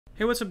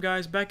Hey, what's up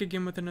guys, back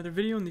again with another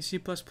video in the C++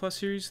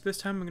 series. This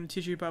time I'm going to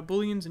teach you about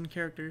booleans and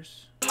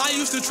characters. I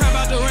used to trap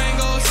out the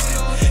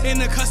Rangos, in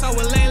the cuss I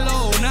would lay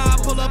low. Now I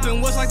pull up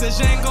and what's like the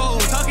Django.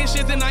 Talking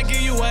shit then I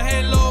give you a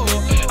halo.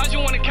 I just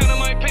wanna count on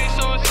my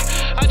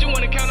pesos. I just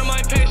wanna count on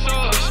my pesos.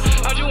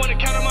 I just wanna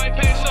count on my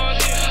pesos.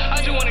 I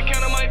just wanna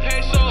count on my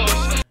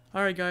pesos.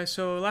 Alright guys,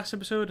 so last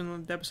episode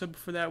and the episode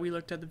before that we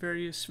looked at the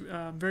various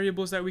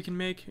variables that we can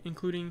make,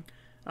 including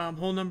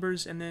whole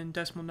numbers and then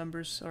decimal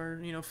numbers,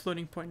 or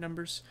floating point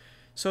numbers.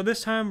 So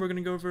this time we're going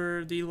to go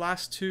over the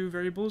last two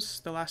variables,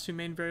 the last two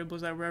main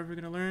variables that we're ever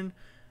going to learn,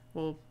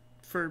 well,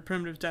 for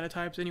primitive data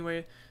types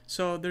anyway.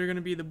 So they're going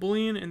to be the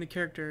boolean and the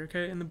character,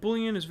 okay? And the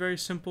boolean is very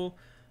simple.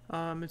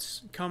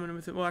 It's common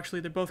with it. Well,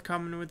 actually, they're both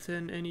common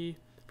within any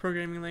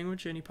programming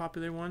language, any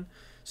popular one.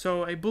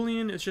 So a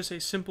boolean is just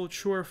a simple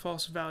true or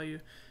false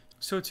value.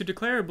 So to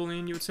declare a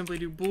boolean, you would simply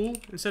do bool.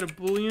 Instead of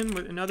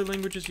boolean, in other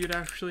languages, you'd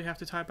actually have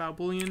to type out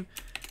boolean.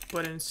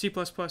 But in C++,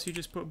 you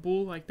just put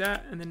bool like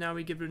that, and then now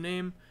we give it a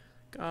name.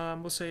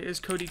 We'll say, is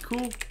Cody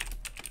cool?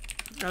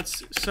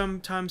 That's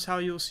sometimes how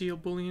you'll see a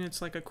boolean.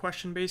 It's like a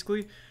question,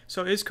 basically.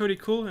 So is Cody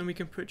cool? And we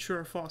can put true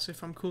or false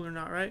if I'm cool or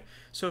not, right?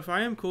 So if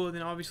I am cool,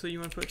 then obviously you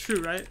want to put true,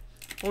 right?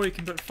 Or you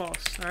can put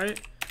false, alright?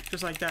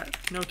 Just like that.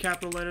 No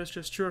capital letters,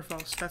 just true or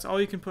false. That's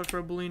all you can put for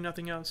a boolean,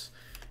 nothing else.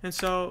 And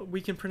so we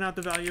can print out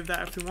the value of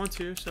that if we want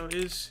to. So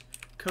is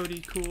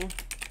Cody cool?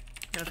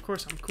 Yeah, of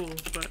course I'm cool,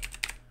 but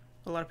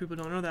a lot of people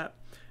don't know that.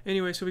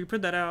 Anyway, so we can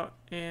print that out,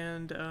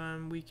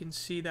 and we can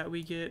see that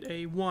we get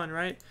a 1,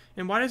 right?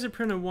 And why does it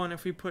print a 1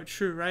 if we put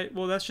true, right?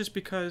 Well, that's just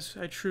because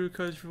a true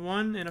codes for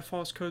 1 and a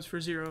false codes for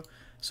 0.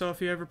 So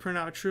if you ever print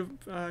out a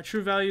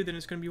true value, then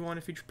it's going to be 1.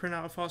 If you print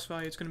out a false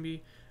value, it's going to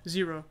be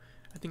 0.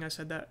 I think I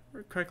said that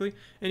correctly.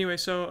 Anyway,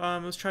 so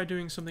let's try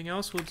doing something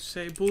else. We'll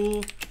say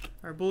bool,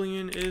 our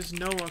boolean is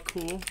Noah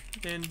cool,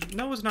 and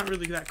Noah's not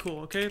really that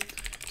cool, okay?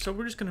 So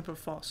we're just going to put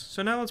false.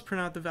 So now let's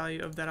print out the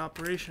value of that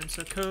operation.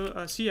 So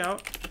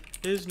cout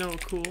is Noah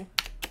cool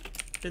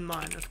in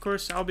line. Of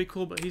course, I'll be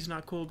cool, but he's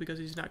not cool because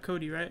he's not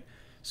Cody, right?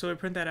 So we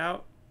print that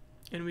out,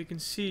 and we can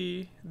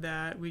see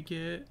that we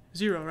get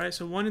 0, right?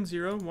 So 1 and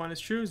 0, 1 is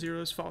true, 0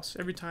 is false.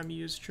 Every time you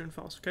use true and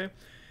false, okay?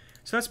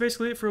 So that's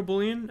basically it for a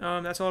boolean.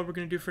 That's all we're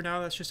going to do for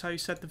now. That's just how you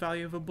set the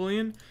value of a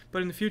boolean.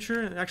 But in the future,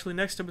 and actually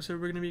next episode,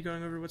 we're going to be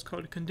going over what's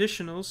called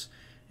conditionals.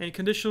 And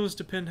conditionals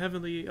depend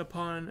heavily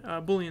upon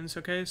booleans,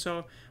 okay?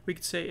 So we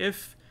could say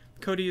if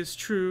Cody is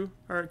true,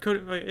 or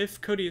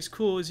if Cody is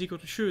cool is equal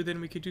to true, then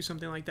we could do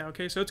something like that,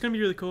 okay? So it's going to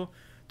be really cool.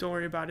 Don't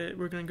worry about it.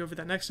 We're going to go over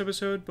that next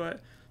episode,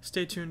 but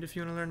stay tuned if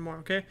you want to learn more,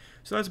 okay?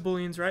 So that's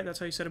booleans, right? That's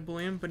how you set a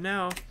boolean. But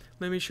now,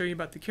 let me show you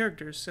about the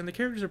characters. And the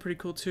characters are pretty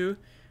cool too.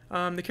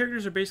 The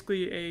characters are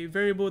basically a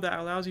variable that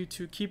allows you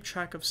to keep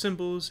track of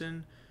symbols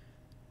and,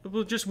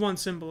 well, just one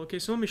symbol. Okay,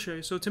 so let me show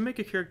you. So to make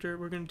a character,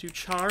 we're going to do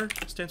char,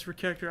 stands for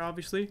character,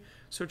 obviously.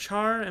 So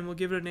char, and we'll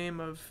give it a name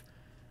of,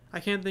 I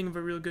can't think of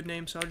a real good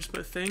name, so I'll just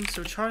put thing.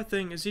 So char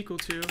thing is equal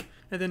to,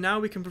 and then now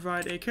we can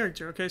provide a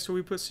character. Okay, so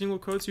we put single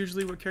quotes.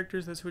 Usually with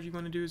characters, that's what you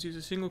want to do, is use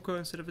a single quote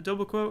instead of a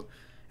double quote.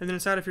 And then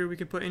inside of here, we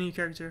can put any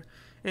character.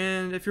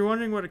 And if you're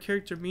wondering what a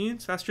character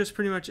means, that's just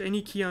pretty much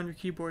any key on your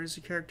keyboard is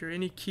a character.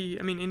 Any key,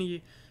 I mean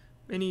any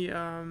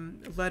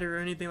letter or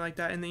anything like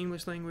that in the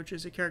English language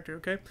is a character,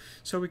 okay?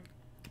 So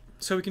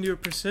we can do a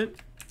percent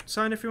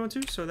sign if you want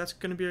to, so that's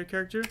going to be our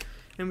character,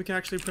 and we can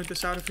actually print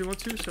this out if you want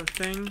to, so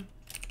thing,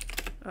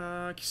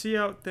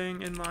 cout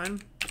thing in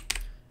line.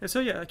 And so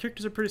yeah,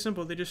 characters are pretty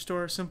simple. They just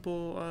store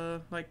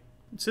simple, like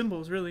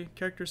symbols, really,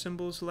 character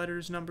symbols,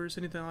 letters, numbers,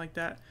 anything like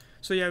that.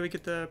 So yeah, we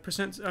get the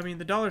percent, I mean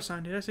the dollar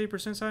sign. Did I say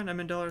percent sign? I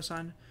meant dollar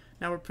sign.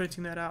 Now we're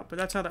printing that out, but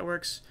that's how that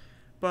works.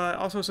 But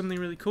also something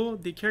really cool,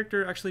 the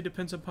character actually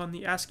depends upon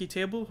the ASCII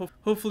table.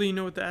 Hopefully you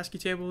know what the ASCII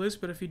table is,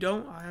 but if you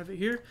don't, I have it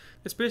here.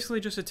 It's basically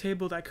just a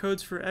table that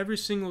codes for every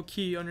single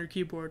key on your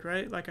keyboard,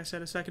 right? Like I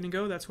said a second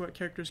ago, that's what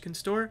characters can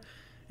store.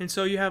 And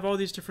so you have all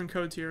these different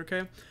codes here,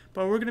 okay?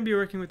 But we're going to be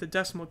working with the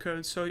decimal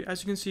codes. So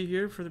as you can see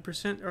here, for the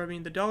percent, or I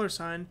mean the dollar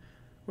sign,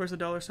 where's the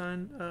dollar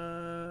sign?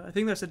 I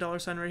think that's the dollar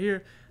sign right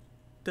here.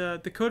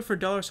 The code for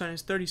dollar sign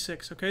is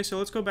 36, okay? So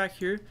let's go back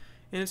here.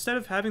 And instead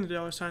of having the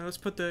dollar sign, let's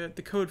put the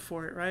code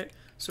for it, right?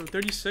 So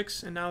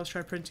 36, and now let's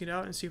try printing it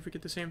out and see if we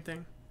get the same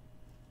thing.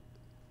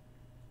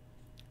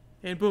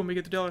 And boom, we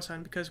get the dollar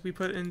sign because we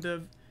put in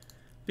the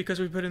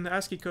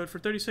ASCII code for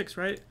 36,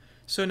 right?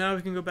 So now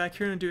we can go back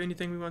here and do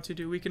anything we want to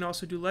do. We can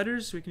also do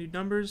letters, we can do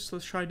numbers.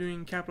 Let's try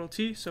doing capital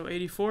T, so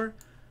 84.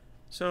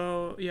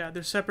 So yeah,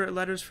 there's separate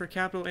letters for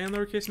capital and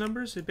lowercase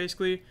numbers. It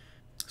basically,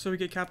 so we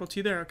get capital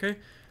T there, okay?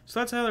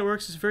 So that's how that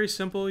works. It's very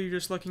simple. You're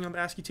just looking on the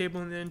ASCII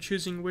table and then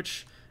choosing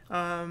which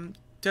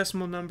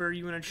decimal number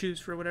you want to choose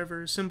for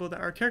whatever symbol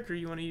that our character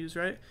you want to use,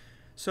 right?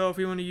 So if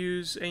we want to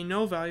use a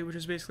null value, which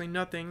is basically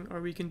nothing,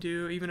 or we can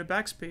do even a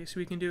backspace,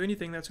 we can do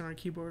anything that's on our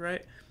keyboard,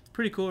 right?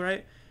 Pretty cool,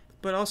 right?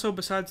 But also,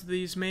 besides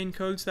these main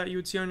codes that you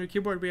would see on your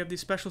keyboard, we have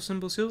these special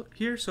symbols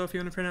here. So if you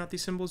want to print out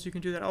these symbols, you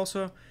can do that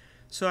also.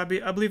 So I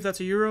believe that's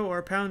a euro or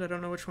a pound. I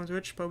don't know which one's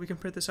which, but we can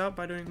print this out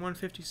by doing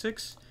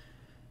 156.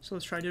 So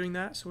let's try doing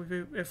that. So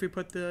if we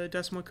put the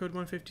decimal code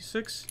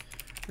 156,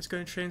 It's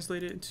going to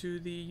translate it into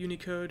the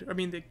Unicode, I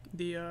mean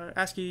the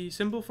ASCII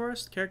symbol for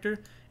us, character,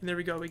 and there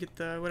we go, we get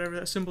the whatever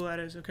that symbol that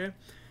is, okay?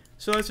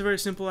 So that's very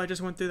simple. I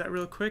just went through that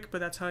real quick, but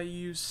that's how you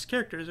use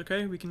characters,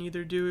 okay? We can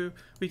either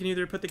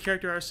put the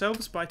character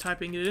ourselves by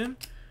typing it in,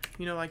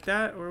 you know, like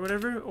that or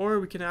whatever, or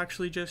we can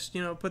actually just,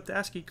 you know, put the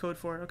ASCII code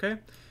for it, okay?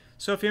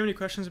 So if you have any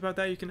questions about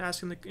that, you can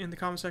ask in the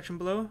comment section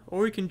below,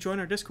 or you can join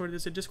our Discord.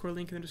 There's a Discord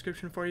link in the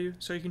description for you,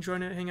 so you can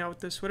join it, hang out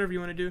with us, whatever you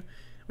want to do.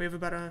 We have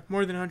about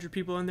more than 100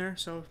 people in there,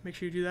 so make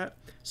sure you do that.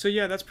 So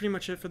yeah, that's pretty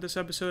much it for this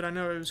episode. I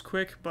know it was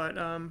quick, but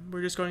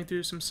we're just going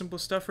through some simple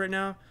stuff right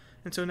now.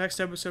 And so next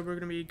episode, we're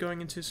going to be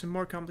going into some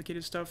more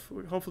complicated stuff.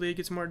 Hopefully it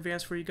gets more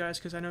advanced for you guys,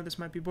 because I know this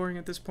might be boring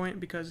at this point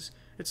because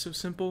it's so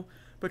simple.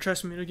 But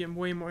trust me, it'll get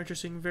way more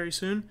interesting very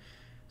soon.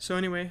 So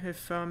anyway,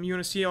 if you want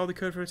to see all the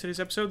code for today's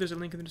episode, there's a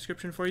link in the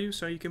description for you,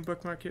 so you can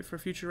bookmark it for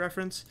future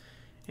reference.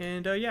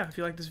 And yeah, if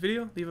you like this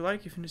video, leave a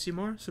like. If you want to see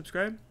more,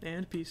 subscribe,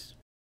 and peace.